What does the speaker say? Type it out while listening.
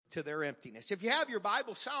to their emptiness. If you have your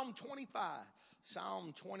Bible, Psalm 25.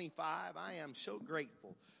 Psalm 25, I am so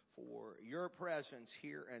grateful for your presence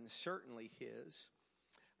here and certainly His.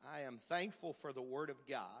 I am thankful for the Word of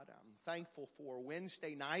God. I'm thankful for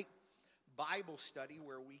Wednesday night Bible study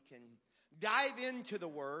where we can dive into the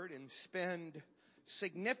Word and spend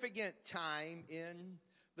significant time in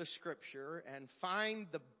the Scripture and find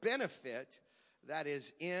the benefit that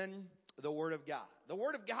is in the Word of God. The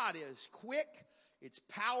Word of God is quick. It's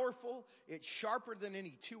powerful. It's sharper than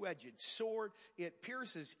any two-edged sword. It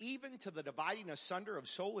pierces even to the dividing asunder of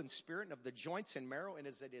soul and spirit and of the joints and marrow, and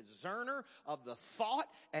is a discerner of the thought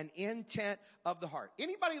and intent of the heart.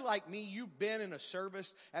 Anybody like me, you've been in a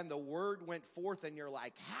service and the word went forth and you're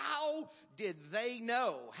like, how did they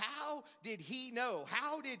know? How did he know?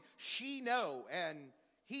 How did she know? And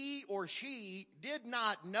he or she did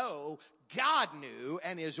not know. God knew,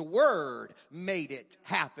 and His Word made it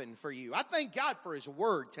happen for you. I thank God for His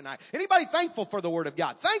Word tonight. Anybody thankful for the Word of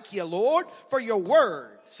God? Thank you, Lord, for your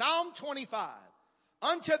Word. Psalm 25.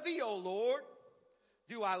 Unto Thee, O Lord,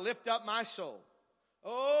 do I lift up my soul.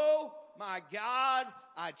 Oh, my God,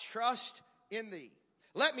 I trust in Thee.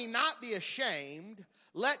 Let me not be ashamed.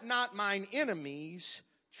 Let not mine enemies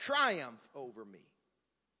triumph over me.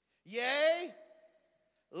 Yea,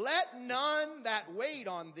 let none that wait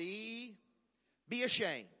on Thee be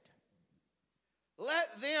ashamed.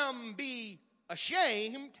 Let them be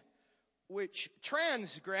ashamed which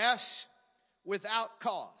transgress without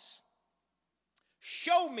cause.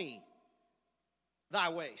 Show me Thy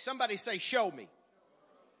ways. Somebody say, show me.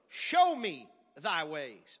 Show me Thy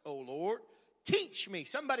ways, O Lord. Teach me.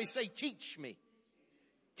 Somebody say, teach me.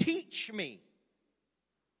 Teach me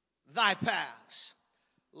Thy paths.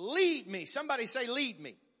 Lead me. Somebody say, lead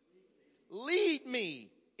me. Lead me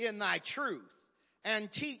in Thy truth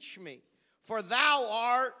and teach me. For Thou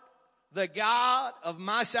art the God of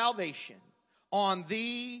my salvation. On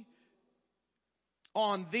Thee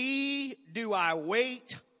do I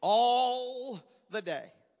wait all the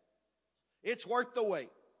day. It's worth the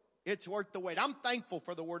wait. It's worth the wait. I'm thankful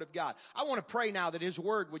for the Word of God. I want to pray now that His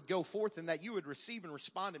Word would go forth and that you would receive and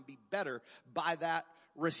respond and be better by that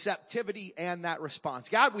receptivity and that response.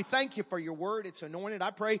 God, we thank You for Your Word. It's anointed.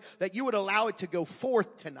 I pray that You would allow it to go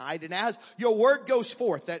forth tonight. And as Your Word goes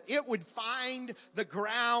forth, that it would find the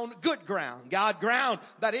ground, good ground, God, ground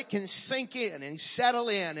that it can sink in and settle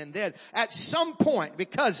in. And then at some point,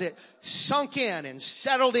 because it sunk in and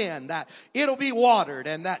settled in, that it'll be watered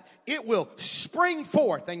and that it will spring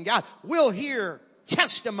forth. And God, we'll hear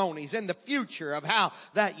testimonies in the future of how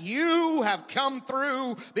that You have come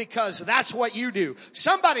through, because that's what You do.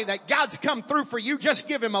 Somebody that God's come through for you, just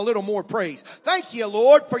give Him a little more praise. Thank You,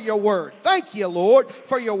 Lord, for Your Word. Thank You, Lord,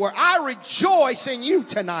 for Your Word. I rejoice in You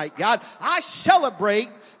tonight, God. I celebrate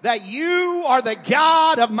that You are the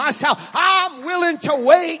God of my salvation. I'm willing to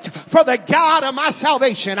wait for the God of my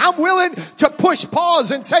salvation. I'm willing to push pause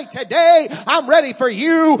and say, today I'm ready for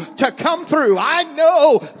You to come through. I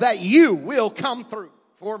know that You will come through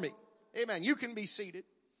for me. Amen. You can be seated.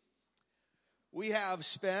 We have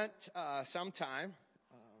spent some time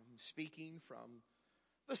speaking from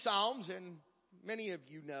the Psalms, and many of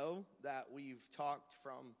you know that we've talked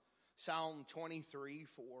from Psalm 23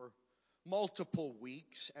 for multiple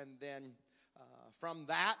weeks, and then from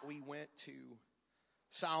that we went to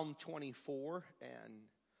Psalm 24 and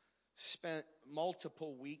spent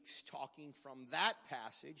multiple weeks talking from that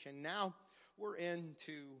passage, and now we're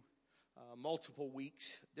into multiple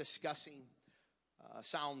weeks discussing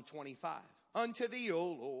Psalm 25. Unto Thee, O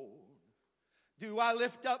Lord, do I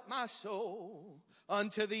lift up my soul.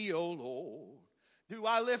 Unto Thee, O Lord, do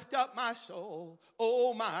I lift up my soul.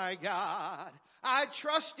 Oh my God, I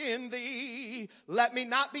trust in Thee. Let me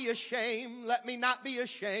not be ashamed. Let me not be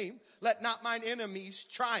ashamed. Let not mine enemies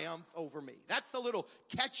triumph over me. That's the little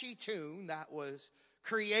catchy tune that was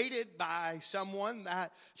created by someone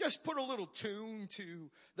that just put a little tune to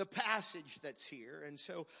the passage that's here. And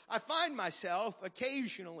so I find myself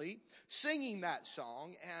occasionally singing that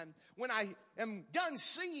song. And when I am done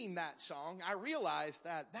singing that song, I realize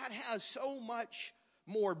that that has so much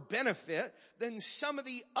more benefit than some of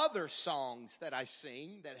the other songs that I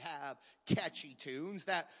sing that have catchy tunes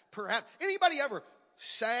that perhaps anybody ever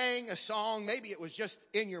sang a song, maybe it was just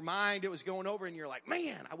in your mind, it was going over and you're like,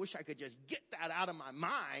 man, I wish I could just get that out of my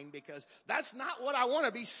mind, because that's not what I want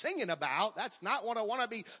to be singing about. That's not what I want to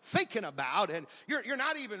be thinking about. And you're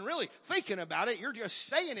not even really thinking about it. You're just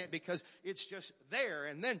saying it because it's just there.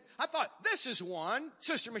 And then I thought, this is one,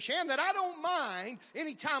 Sister Michelle, that I don't mind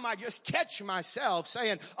anytime I just catch myself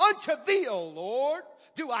saying, unto Thee, O Lord,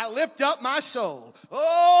 do I lift up my soul.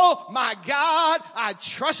 Oh my God, I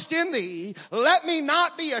trust in thee. Let me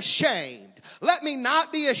not be ashamed. Let me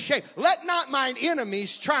not be ashamed. Let not mine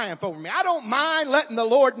enemies triumph over me. I don't mind letting the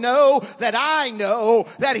Lord know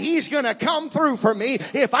that He's going to come through for me.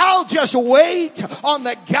 If I'll just wait on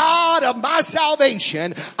the God of my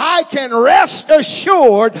salvation, I can rest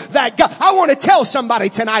assured that God. I want to tell somebody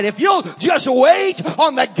tonight, if you'll just wait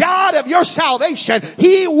on the God of your salvation,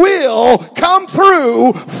 He will come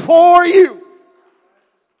through for you.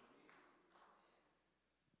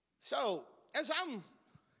 So, as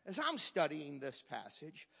I'm studying this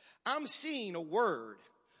passage, I'm seeing a word.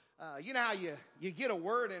 You know how you get a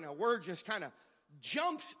word and a word just kind of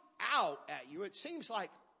jumps out at you. It seems like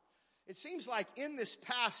in this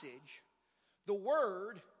passage, the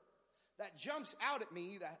word that jumps out at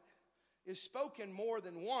me that is spoken more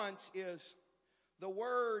than once is the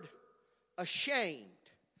word ashamed.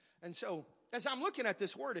 And so, as I'm looking at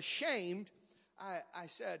this word ashamed, I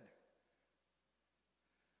said,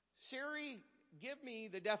 Siri, give me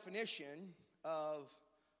the definition of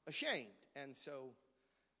ashamed. And so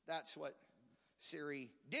that's what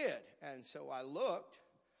Siri did. And so I looked,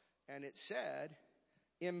 and it said,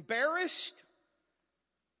 embarrassed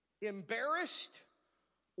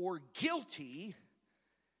or guilty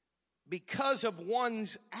because of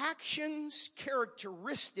one's actions,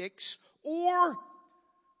 characteristics, or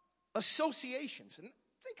associations. And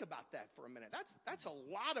think about that for a minute. That's a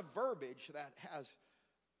lot of verbiage that has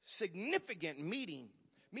significant meaning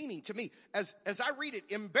to me. As I read it,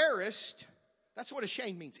 embarrassed, that's what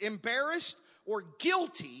ashamed means. Embarrassed or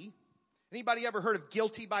guilty. Anybody ever heard of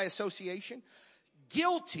guilty by association?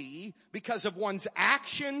 Guilty because of one's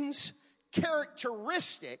actions,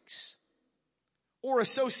 characteristics, or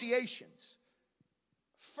associations.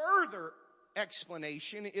 Further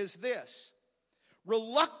explanation is this: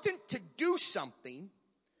 reluctant to do something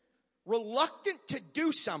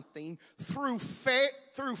through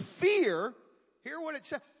fear. Hear what it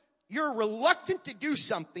says. You're reluctant to do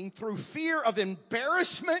something through fear of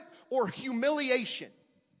embarrassment or humiliation.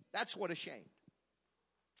 That's what ashamed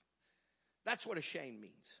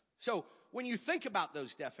means. So when you think about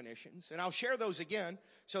those definitions, and I'll share those again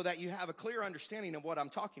so that you have a clear understanding of what I'm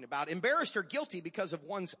talking about. Embarrassed or guilty because of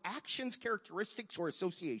one's actions, characteristics, or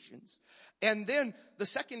associations. And then the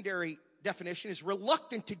secondary definition is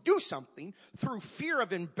reluctant to do something through fear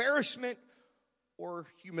of embarrassment or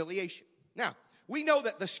humiliation. Now, we know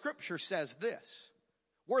that the scripture says this: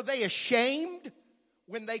 were they ashamed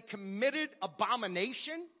when they committed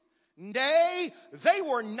abomination? Nay, they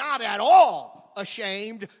were not at all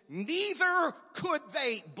ashamed, neither could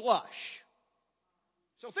they blush.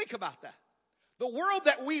 So think about that. The world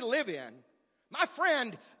that we live in, my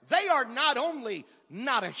friend, they are not only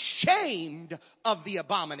not ashamed of the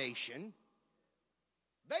abomination,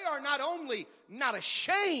 they are not only not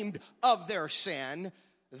ashamed of their sin,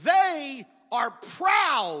 they are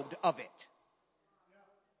proud of it.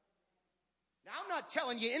 Now, I'm not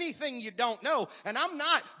telling you anything you don't know, and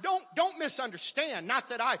don't misunderstand. Not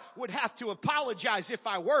that I would have to apologize if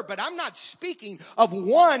I were, but I'm not speaking of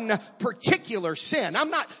one particular sin. I'm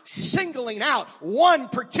not singling out one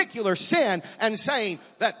particular sin and saying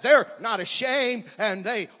that they're not ashamed and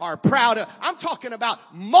they are proud of. I'm talking about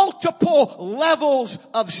multiple levels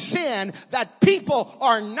of sin that people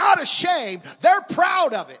are not ashamed. They're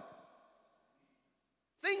proud of it.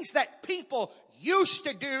 Things that people used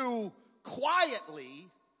to do quietly,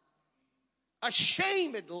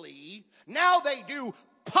 ashamedly, now they do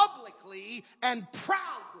publicly and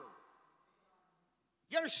proudly.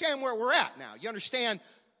 You understand where we're at now? You understand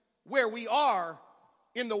where we are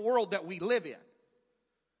in the world that we live in?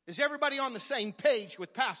 Is everybody on the same page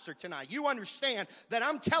with Pastor tonight? You understand that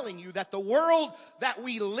I'm telling you that the world that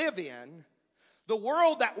we live in, the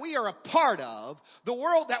world that we are a part of, the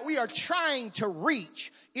world that we are trying to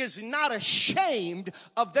reach, is not ashamed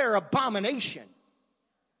of their abomination.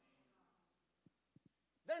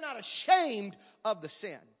 They're not ashamed of the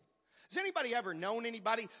sin. Has anybody ever known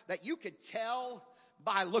anybody that you could tell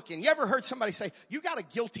by looking? You ever heard somebody say, you got a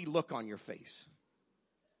guilty look on your face?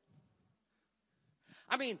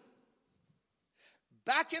 I mean,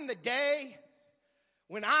 back in the day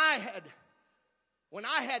when I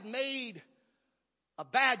had made a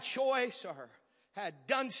bad choice or had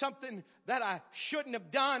done something that I shouldn't have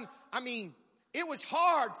done, I mean, it was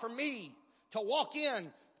hard for me to walk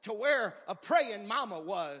in to where a praying mama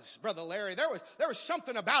was, Brother Larry. There was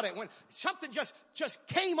something about it when something just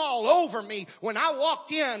came all over me when I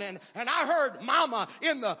walked in and I heard mama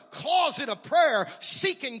in the closet of prayer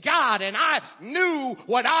seeking God, and I knew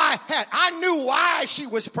what I knew why she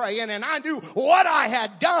was praying, and I knew what I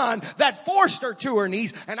had done that forced her to her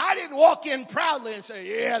knees, and I didn't walk in proudly and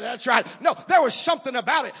say, yeah, that's right. No, there was something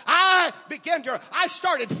about it. I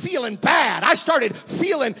started feeling bad. I started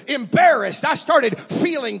feeling embarrassed. I started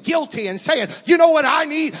feeling guilty and saying, you know what I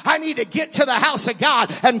need? I need to get to the house of God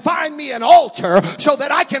and find me an altar so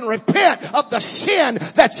that I can repent of the sin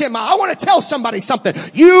that's in I want to tell somebody something.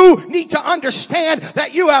 You need to understand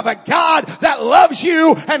that you have a God that loves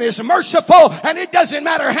you and is merciful, and it doesn't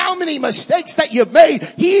matter how many mistakes that you've made.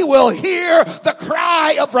 He will hear the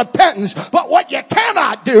cry of repentance. But what you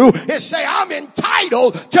cannot do is say, I'm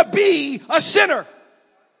entitled to be a sinner.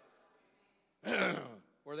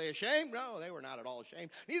 Were they ashamed? No, they were not at all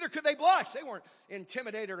ashamed. Neither could they blush. They weren't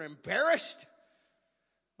intimidated or embarrassed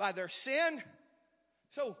by their sin.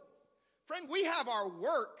 So, friend, we have our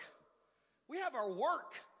work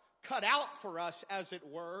cut out for us, as it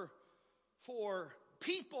were, for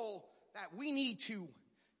people that we need to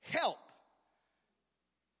help.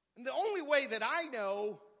 And the only way that I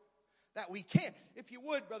know that we can, if you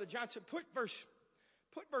would, Brother Johnson, put verse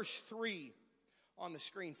 3 on the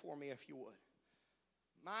screen for me, if you would.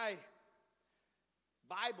 My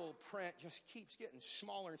Bible print just keeps getting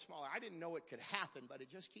smaller and smaller. I didn't know it could happen, but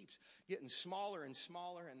it just keeps getting smaller and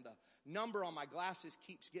smaller, and the number on my glasses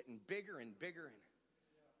keeps getting bigger and bigger. And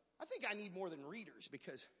I think I need more than readers,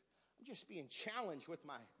 because I'm just being challenged with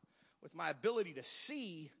my ability to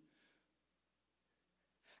see.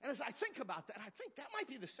 And as I think about that, I think that might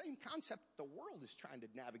be the same concept the world is trying to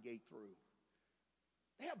navigate through.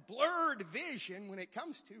 They have blurred vision when it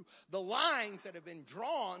comes to the lines that have been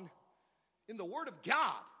drawn in the Word of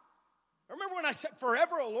God. Remember when I said,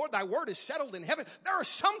 forever, O Lord, thy word is settled in heaven? There are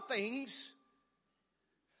some things,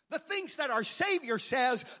 the things that our Savior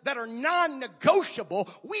says that are non-negotiable,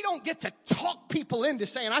 we don't get to talk people into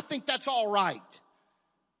saying, I think that's all right.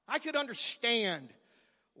 I could understand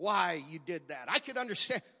why you did that. I could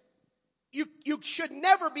understand. You should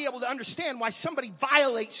never be able to understand why somebody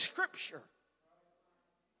violates Scripture.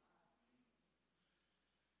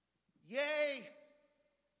 Yea,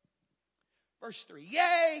 verse 3,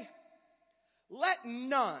 yea, let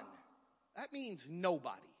none, that means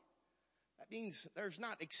nobody. That means there's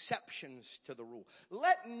not exceptions to the rule.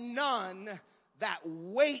 Let none that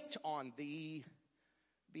wait on thee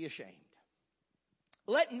be ashamed.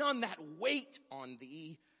 Let none that wait on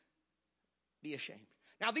thee be ashamed.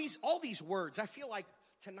 Now all these words, I feel like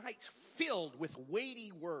tonight's filled with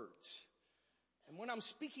weighty words. And when I'm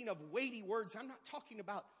speaking of weighty words, I'm not talking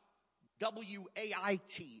about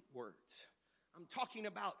W-A-I-T words. I'm talking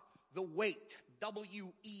about the weight,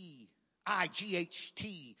 W-E-I-G-H-T,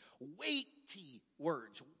 weighty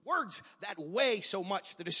words. Words that weigh so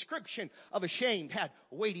much. The description of ashamed had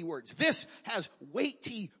weighty words. This has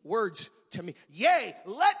weighty words to me. Yea,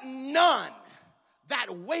 let none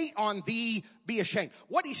that wait on thee be ashamed.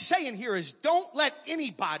 What he's saying here is, don't let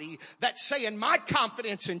anybody that's saying my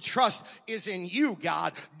confidence and trust is in you,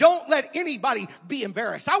 God, don't let anybody be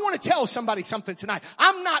embarrassed. I want to tell somebody something tonight.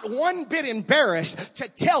 I'm not one bit embarrassed to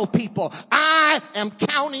tell people I am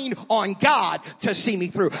counting on God to see me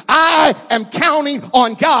through. I am counting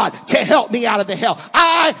on God to help me out of the hell.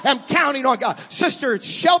 I am counting on God. Sister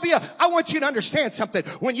Shelby, I want you to understand something.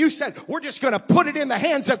 When you said we're just going to put it in the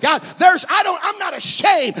hands of God, I'm not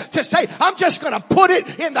ashamed to say I'm just going to put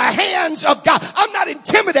it in the hands of God. I'm not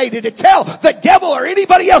intimidated to tell the devil or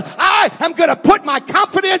anybody else. I am going to put my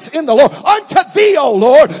confidence in the Lord. Unto thee, O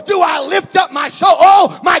Lord, do I lift up my soul.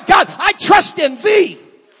 Oh my God, I trust in thee.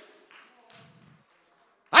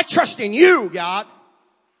 I trust in you, God.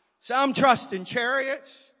 Some trust in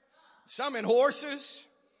chariots, some in horses.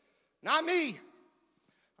 Not me.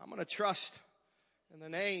 I'm going to trust in the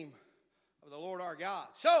name of the Lord our God.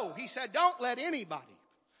 So he said, don't let anybody,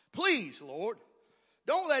 please, Lord,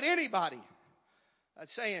 don't let anybody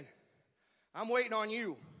that's saying, I'm waiting on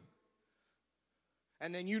you,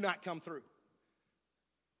 and then you not come through.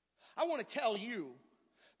 I want to tell you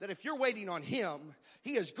that if you're waiting on him,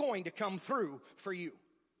 he is going to come through for you.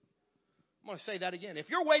 I'm going to say that again. If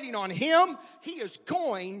you're waiting on him, he is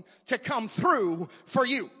going to come through for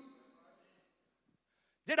you.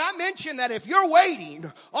 Did I mention that if you're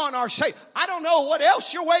waiting on our Savior, I don't know what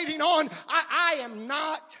else you're waiting on. I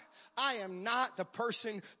I am not the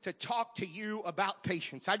person to talk to you about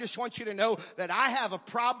patience. I just want you to know that I have a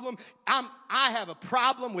problem. I have a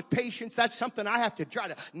problem with patience. That's something I have to try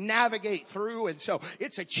to navigate through. And so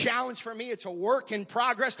it's a challenge for me. It's a work in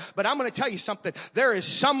progress. But I'm going to tell you something. There is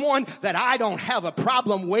someone that I don't have a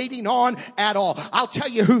problem waiting on at all. I'll tell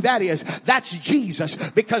you who that is. That's Jesus.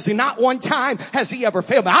 Because not one time has he ever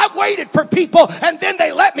failed me. I've waited for people and then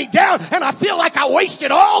they let me down and I feel like I wasted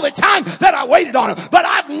all the time that I waited on them. But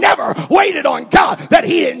I've never waited on God that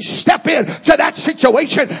he didn't step in to that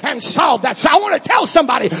situation and solve that. So I want to tell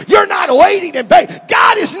somebody, you're not waiting in vain.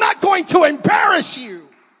 God is not going to embarrass you.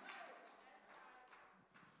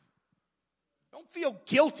 Don't feel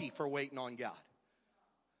guilty for waiting on God.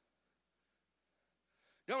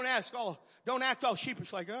 Don't act all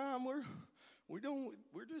sheepish like, we're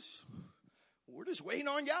just waiting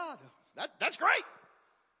on God. That's great.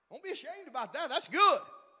 Don't be ashamed about that. That's good.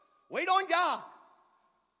 Wait on God.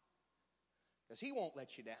 Because he won't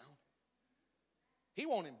let you down. He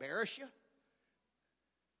won't embarrass you.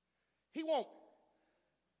 He won't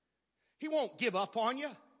give up on you.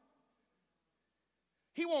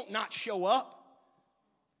 He won't not show up.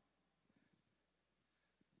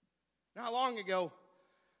 Not long ago,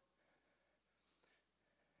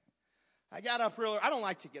 I got up early. I don't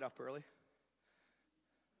like to get up early.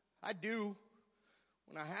 I do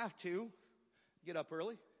when I have to get up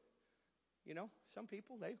early. You know, some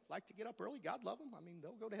people, they like to get up early. God love them. I mean,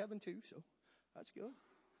 they'll go to heaven too, so that's good.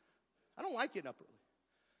 I don't like getting up early.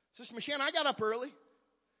 Sister Michelle, I got up early.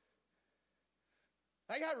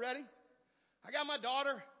 I got ready. I got my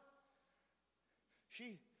daughter.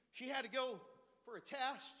 She had to go for a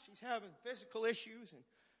test. She's having physical issues, and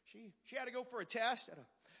she had to go for a test at a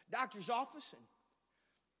doctor's office, and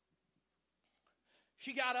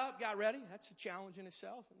she got up, got ready. That's a challenge in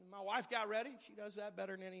itself. And my wife got ready. She does that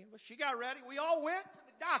better than any of us. She got ready. We all went to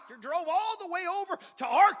the doctor, drove all the way over to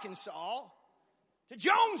Arkansas, to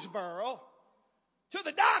Jonesboro, to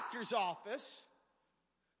the doctor's office,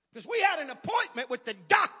 because we had an appointment with the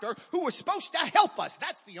doctor who was supposed to help us.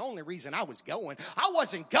 That's the only reason I was going. I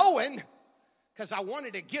wasn't going because I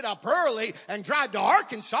wanted to get up early and drive to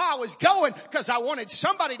Arkansas. I was going because I wanted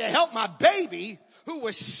somebody to help my baby who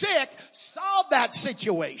was sick solve that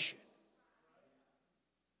situation.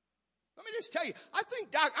 Let me just tell you, I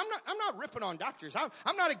think I'm not ripping on doctors.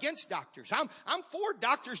 I'm not against doctors. I'm for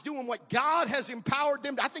doctors doing what God has empowered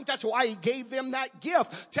them to. I think that's why he gave them that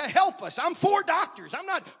gift to help us. I'm for doctors. I'm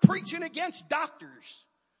not preaching against doctors.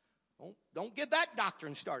 Don't get that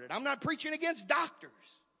doctrine started. I'm not preaching against doctors.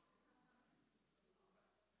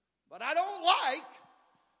 But I don't like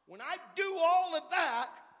when I do all of that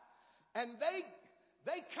and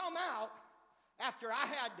they come out after I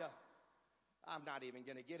had to. I'm not even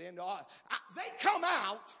going to get into all. They come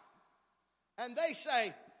out and they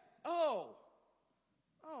say, oh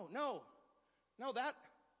no,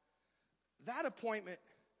 that appointment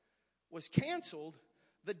was canceled.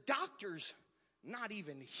 The doctor's not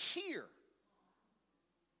even here.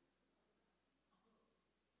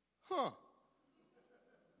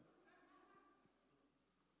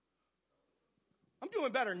 I'm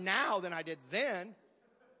doing better now than I did then.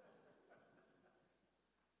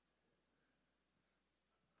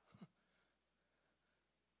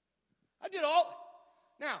 I did all.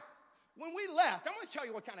 Now, when we left, I'm going to tell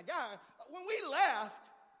you what kind of guy. When we left,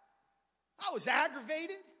 I was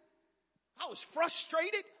aggravated. I was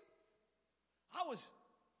frustrated. I was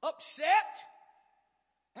upset.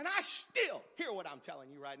 And I still, hear what I'm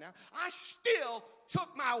telling you right now, I still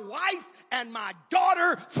took my wife and my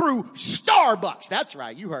daughter through Starbucks. That's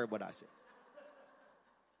right, you heard what I said.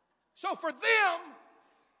 So for them,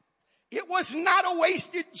 it was not a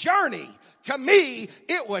wasted journey. To me,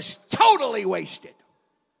 it was totally wasted.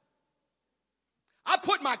 I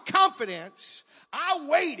put my confidence, I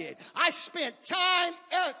waited, I spent time,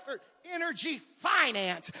 effort, energy,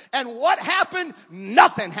 finance, and what happened?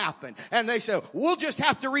 Nothing happened. And they said, we'll just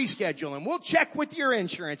have to reschedule and we'll check with your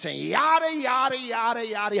insurance and yada, yada, yada,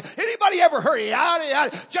 yada. Anybody ever heard of yada,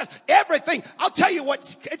 yada? Just everything. I'll tell you what,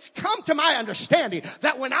 it's come to my understanding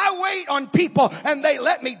that when I wait on people and they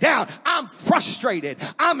let me down, I'm frustrated.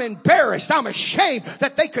 I'm embarrassed. I'm ashamed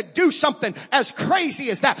that they could do something as crazy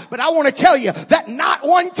as that. But I want to tell you that not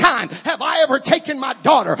one time have I ever taken my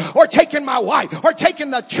daughter or taken my wife or taken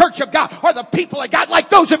the church of of God or the people of God, like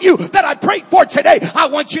those of you that I prayed for today, I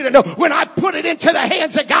want you to know when I put it into the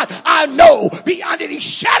hands of God, I know beyond any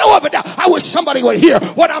shadow of a doubt. I wish somebody would hear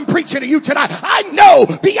what I'm preaching to you tonight. I know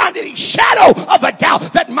beyond any shadow of a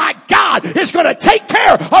doubt that my God is going to take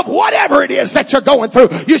care of whatever it is that you're going through.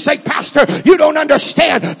 You say, Pastor, you don't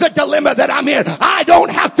understand the dilemma that I'm in. I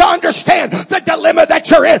don't have to understand the dilemma that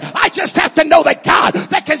you're in. I just have to know that God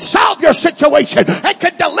that can solve your situation and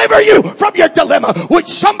can deliver you from your dilemma. Would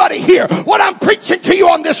somebody hear what I'm preaching to you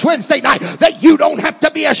on this Wednesday night? That you don't have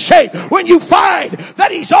to be ashamed when you find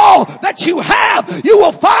that He's all that you have. You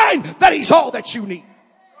will find that He's all that you need.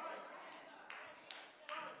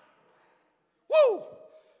 Woo!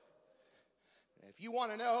 If you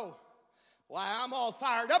want to know why I'm all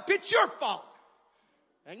fired up, it's your fault.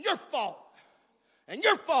 And your fault. And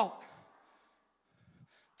your fault.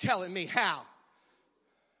 Telling me how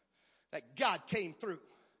that God came through.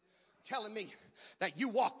 Telling me that you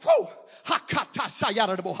walk,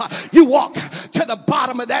 you walk to the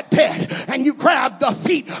bottom of that bed and you grab the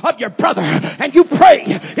feet of your brother and you pray.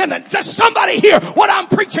 Does somebody hear what I'm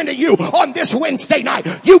preaching to you on this Wednesday night?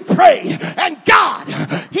 You pray and God,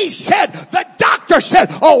 He said, the doctor said,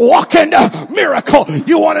 a walking miracle.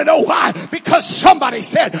 You want to know why? Because somebody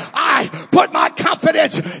said, I put my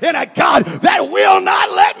confidence in a God that will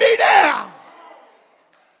not let me down.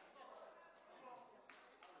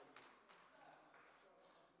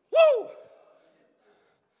 Woo!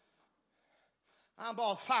 I'm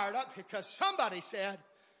all fired up because somebody said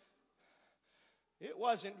it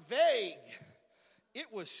wasn't vague. It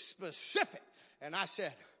was specific. And I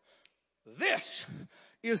said, this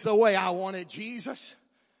is the way I wanted Jesus.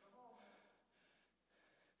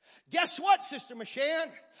 Guess what, Sister Michelle?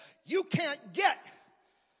 You can't get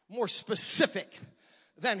more specific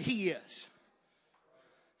than He is.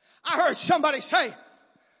 I heard somebody say,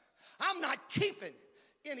 I'm not keeping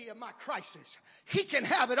any of my crisis. He can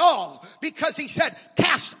have it all because He said,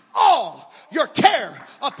 cast all your care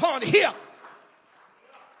upon Him.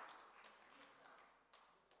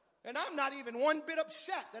 And I'm not even one bit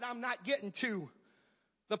upset that I'm not getting to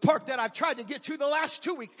the part that I've tried to get to the last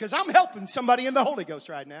 2 weeks because I'm helping somebody in the Holy Ghost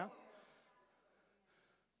right now.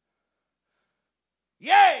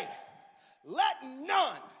 Yea, let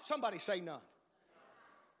none. Somebody say none.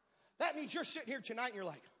 That means you're sitting here tonight and you're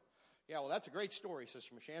like, yeah, well, that's a great story,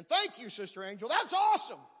 Sister Michelle. Thank you, Sister Angel. That's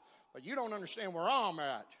awesome. But you don't understand where I'm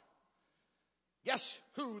at. Guess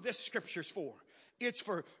who this scripture's for? It's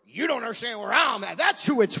for you don't understand where I'm at. That's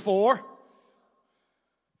who it's for.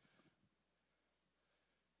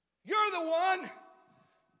 You're the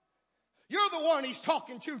one He's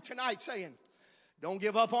talking to tonight saying, don't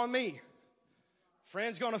give up on me.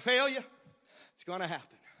 Friend's going to fail you. It's going to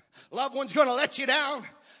happen. Loved one's going to let you down.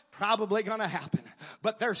 Probably going to happen.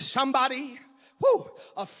 But there's somebody,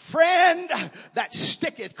 a friend that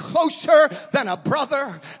sticketh closer than a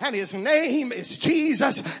brother, and His name is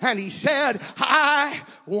Jesus. And He said, I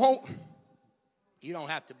won't. You don't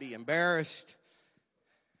have to be embarrassed.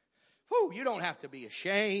 You don't have to be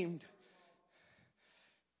ashamed.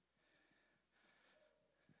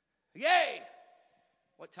 Yay!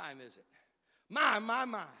 What time is it? My.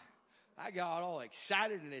 I got all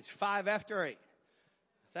excited and it's 5 after 8.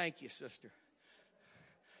 Thank you, sister.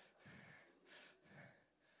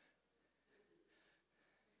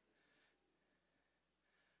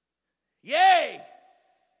 Yea,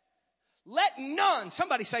 let none.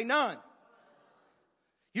 Somebody say none.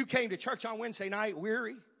 You came to church on Wednesday night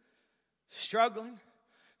weary, struggling,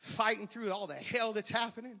 fighting through all the hell that's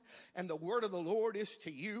happening. And the word of the Lord is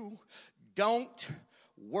to you, don't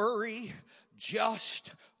worry,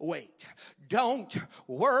 just wait. Don't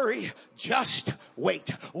worry, just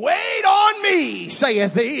wait. Wait on me,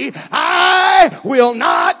 saith He. I will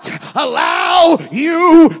not allow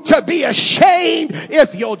you to be ashamed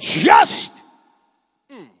if you'll just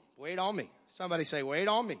wait on me. Somebody say, wait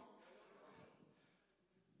on me.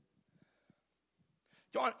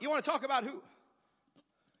 You want to talk about who?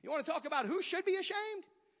 You want to talk about who should be ashamed?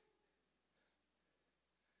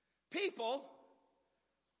 People.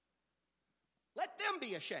 Let them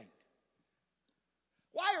be ashamed.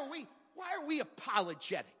 Why are we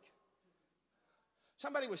apologetic?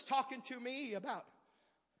 Somebody was talking to me about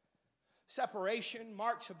separation,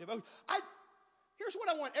 marks of devotion. Here's what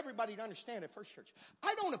I want everybody to understand at First Church.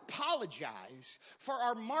 I don't apologize for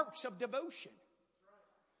our marks of devotion.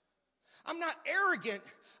 I'm not arrogant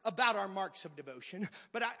about our marks of devotion,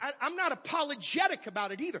 but I'm not apologetic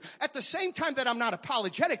about it either. At the same time that I'm not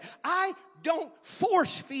apologetic, I don't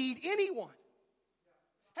force feed anyone.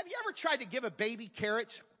 Have you ever tried to give a baby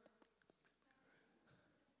carrots?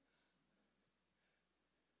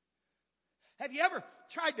 Have you ever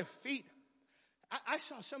tried to feed. I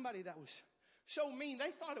saw somebody that was so mean.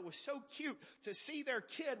 They thought it was so cute to see their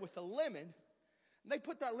kid with a lemon. And they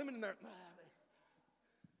put that lemon in there.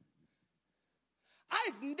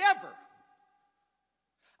 I've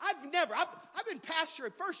been pastor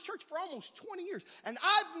at First Church for almost 20 years. And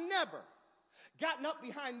I've never gotten up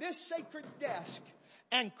behind this sacred desk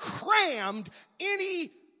and crammed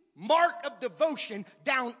any mark of devotion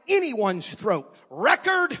down anyone's throat.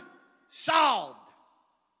 Record solved.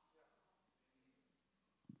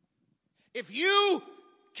 If you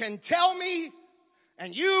can tell me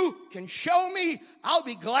and you can show me, I'll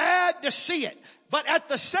be glad to see it. But at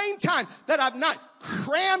the same time that I've not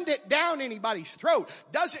crammed it down anybody's throat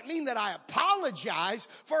doesn't mean that I apologize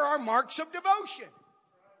for our marks of devotion.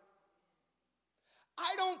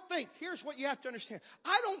 I don't think, here's what you have to understand.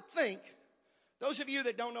 I don't think, those of you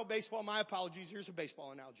that don't know baseball, my apologies, here's a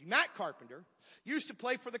baseball analogy. Matt Carpenter used to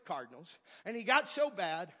play for the Cardinals, and he got so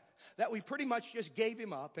bad that we pretty much just gave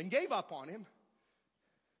him up and gave up on him.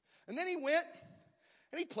 And then he went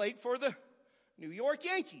and he played for the New York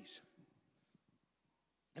Yankees.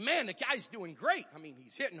 And man, the guy's doing great. I mean,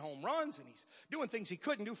 he's hitting home runs and he's doing things he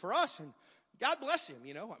couldn't do for us. And God bless him,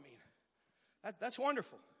 you know. I mean, that's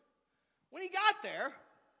wonderful. When he got there,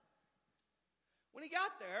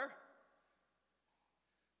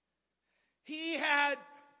 he had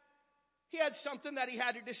something that he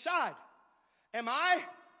had to decide. Am I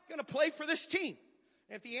going to play for this team?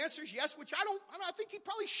 And if the answer is yes, which I think he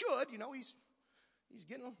probably should. You know, he's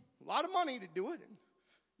getting a lot of money to do it, and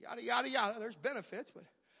yada yada yada. There's benefits, but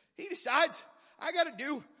he decides I got to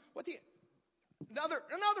do what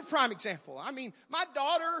another prime example. I mean, my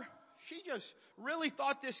daughter, she just really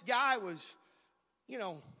thought this guy was, you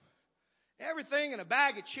know, everything in a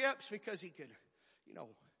bag of chips because he could, you know.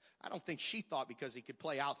 I don't think she thought because he could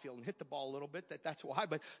play outfield and hit the ball a little bit that's why.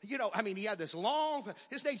 But, you know, I mean, he had this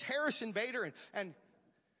his name's Harrison Bader. And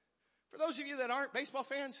for those of you that aren't baseball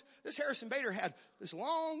fans, this Harrison Bader had this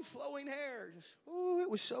long flowing hair. Just, it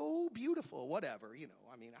was so beautiful. Whatever, you know,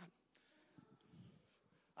 I mean,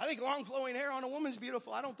 I think long flowing hair on a woman's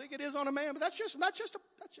beautiful. I don't think it is on a man, but I'm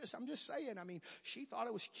just saying. I mean, she thought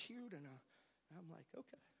it was cute. And I'm like,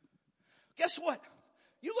 okay. Guess what?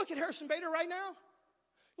 You look at Harrison Bader right now.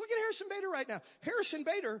 Look at Harrison Bader right now. Harrison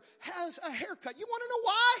Bader has a haircut. You want to know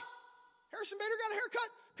why Harrison Bader got a haircut?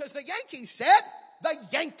 Because the Yankees said. The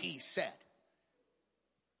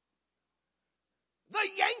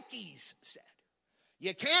Yankees said.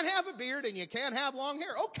 You can't have a beard and you can't have long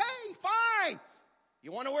hair. Okay, fine.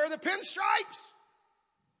 You want to wear the pinstripes?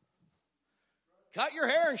 Cut your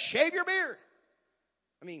hair and shave your beard.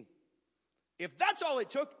 I mean, if that's all it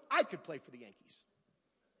took, I could play for the Yankees.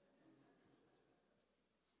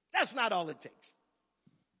 That's not all it takes.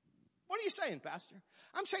 What are you saying, Pastor?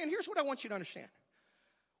 I'm saying, here's what I want you to understand.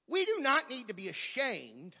 We do not need to be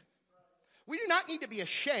ashamed. We do not need to be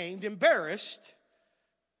ashamed, embarrassed,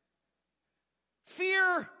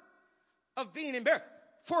 fear of being embarrassed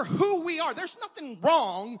for who we are. There's nothing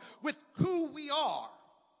wrong with who we are.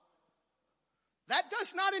 That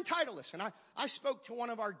does not entitle us. And I spoke to one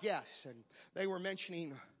of our guests, and they were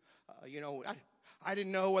mentioning, I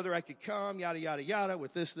didn't know whether I could come, yada, yada, yada,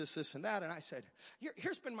 with this, and that. And I said,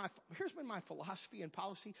 here's been my philosophy and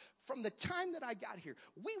policy. From the time that I got here,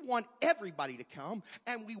 we want everybody to come,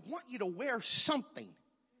 and we want you to wear something.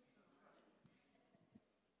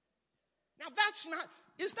 Now,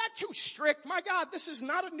 is that too strict? My God, this is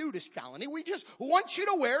not a nudist colony. We just want you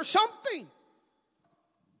to wear something.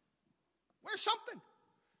 Wear something.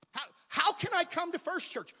 How can I come to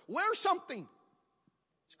First Church? Wear something.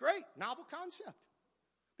 It's great. Novel concept.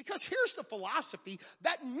 Because here's the philosophy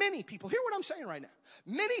that many people, hear what I'm saying right now.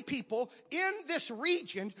 Many people in this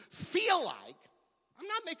region feel like, I'm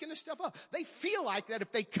not making this stuff up, they feel like that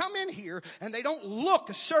if they come in here and they don't look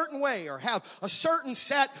a certain way or have a certain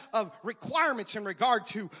set of requirements in regard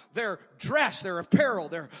to their dress, their apparel,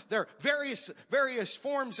 their various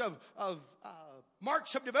forms of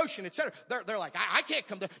marks of devotion, etc. They're like, I can't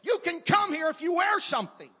come there. You can come here if you wear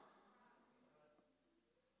something.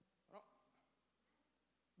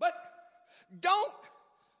 But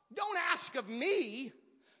don't ask of me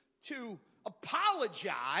to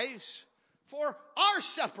apologize for our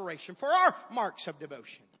separation, for our marks of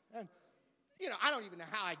devotion. And, I don't even know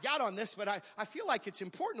how I got on this, but I feel like it's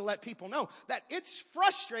important to let people know that it's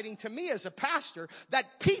frustrating to me as a pastor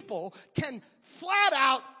that people can flat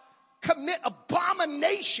out commit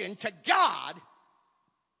abomination to God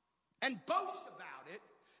and boast about it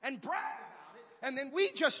and brag about it. And then we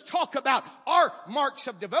just talk about our marks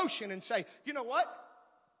of devotion and say, you know what?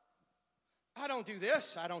 I don't do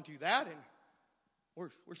this, I don't do that, and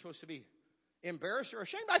we're supposed to be embarrassed or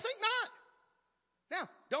ashamed? I think not.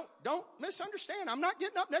 Now, don't misunderstand. I'm not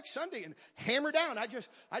getting up next Sunday and hammer down. I just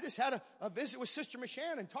had a visit with Sister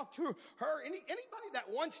Michan and talked to her. Anybody that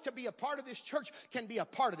wants to be a part of this church can be a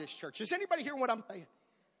part of this church. Is anybody hearing what I'm saying?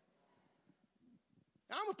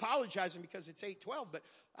 Now, I'm apologizing because it's 8:12, but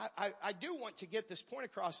I do want to get this point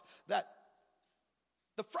across that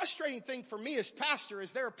the frustrating thing for me as pastor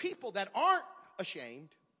is there are people that aren't ashamed,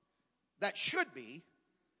 that should be,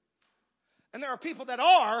 and there are people that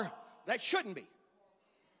are, that shouldn't be.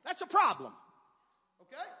 That's a problem.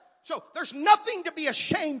 Okay? So there's nothing to be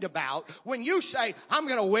ashamed about when you say, I'm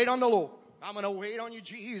going to wait on the Lord. I'm going to wait on you,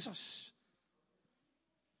 Jesus.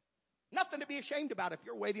 Nothing to be ashamed about if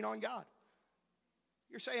you're waiting on God.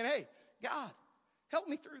 You're saying, hey, God, help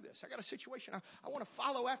me through this. I got a situation. I want to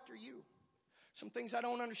follow after you. Some things I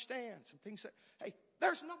don't understand. Some things that, hey,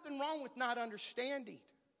 there's nothing wrong with not understanding.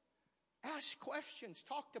 Ask questions.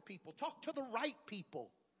 Talk to people. Talk to the right people.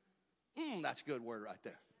 That's a good word right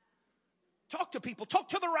there. Talk to people. Talk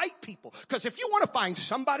to the right people. Because if you want to find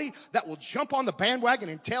somebody that will jump on the bandwagon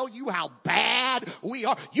and tell you how bad we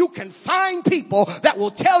are, you can find people that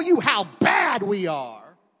will tell you how bad we are.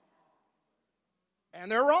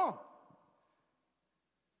 And they're wrong.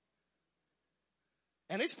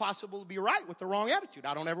 And it's possible to be right with the wrong attitude.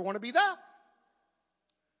 I don't ever want to be that.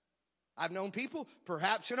 I've known people,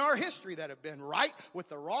 perhaps in our history, that have been right with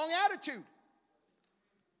the wrong attitude.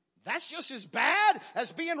 That's just as bad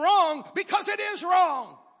as being wrong because it is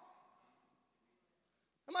wrong.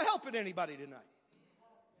 Am I helping anybody tonight?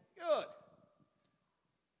 Good.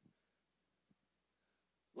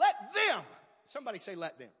 Let them, somebody say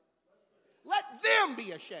let them. Let them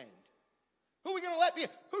be ashamed. Who are we going to let be?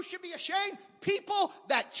 Who should be ashamed? People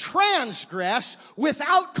that transgress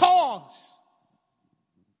without cause.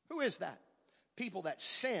 Who is that? People that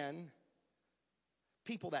sin.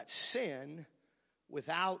 People that sin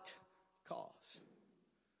without cause.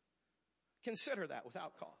 Consider that,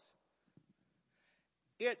 without cause.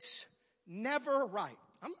 It's never right.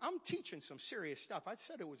 I'm teaching some serious stuff. I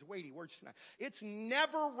said it was weighty words tonight. It's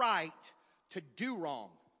never right to do wrong.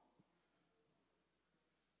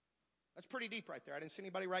 That's pretty deep right there. I didn't see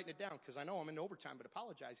anybody writing it down because I know I'm in overtime, but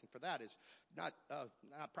apologizing for that is not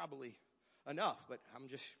probably enough. But I'm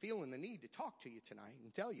just feeling the need to talk to you tonight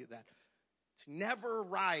and tell you that it's never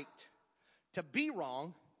right to be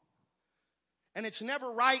wrong, and it's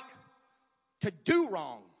never right to do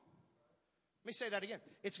wrong. Let me say that again.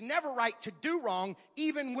 It's never right to do wrong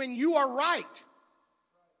even when you are right.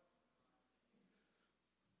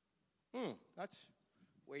 That's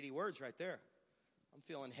weighty words right there. I'm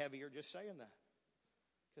feeling heavier just saying that.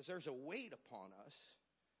 Because there's a weight upon us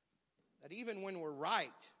that even when we're right,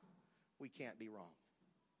 we can't be wrong.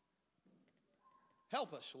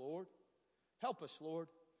 Help us, Lord. Help us, Lord.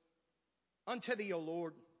 Unto thee, O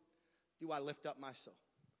Lord, do I lift up my soul.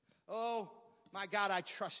 Oh, my God, I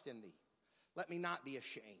trust in thee. Let me not be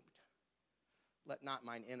ashamed. Let not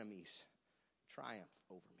mine enemies triumph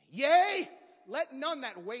over me. Yea, let none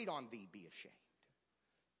that wait on thee be ashamed.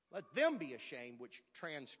 Let them be ashamed which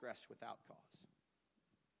transgress without cause.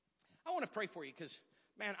 I want to pray for you because,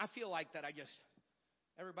 man, I feel like that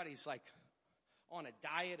everybody's like on a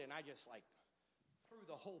diet and I just like threw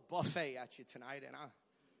the whole buffet at you tonight. And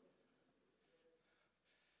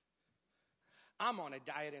I'm on a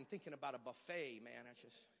diet and thinking about a buffet, man.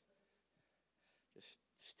 It's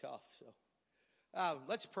it's tough. So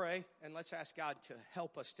let's pray and let's ask God to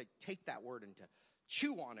help us to take that word and to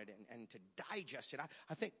chew on it and to digest it.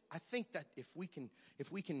 I think that if we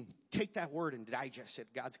can take that word and digest it,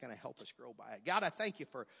 God's going to help us grow by it. God, I thank you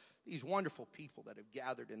for these wonderful people that have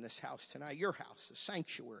gathered in this house tonight, your house, the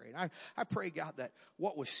sanctuary. And I pray, God, that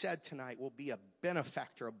what was said tonight will be a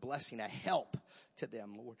benefactor, a blessing, a help to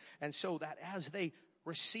them, Lord. And so that as they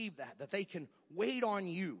receive that they can wait on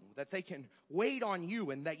you,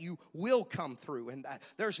 and that you will come through, and that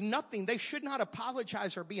there's nothing, they should not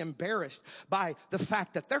apologize or be embarrassed by the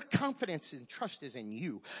fact that their confidence and trust is in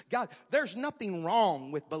you. God, there's nothing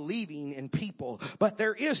wrong with believing in people, but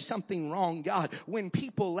there is something wrong, God, when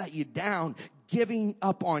people let you down, giving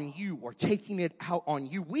up on you or taking it out on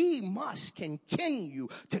you. We must continue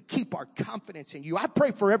to keep our confidence in you. I pray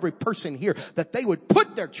for every person here that they would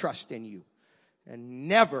put their trust in you and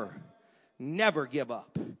never give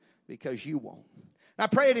up, because you won't. And I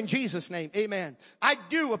pray it in Jesus' name. Amen.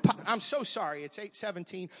 I'm so sorry. It's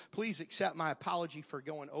 8:17. Please accept my apology for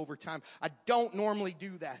going overtime. I don't normally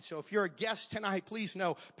do that. So if you're a guest tonight, please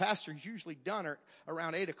know Pastor's usually done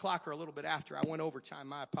around 8 o'clock or a little bit after. I went overtime.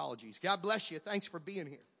 My apologies. God bless you. Thanks for being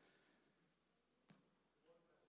here.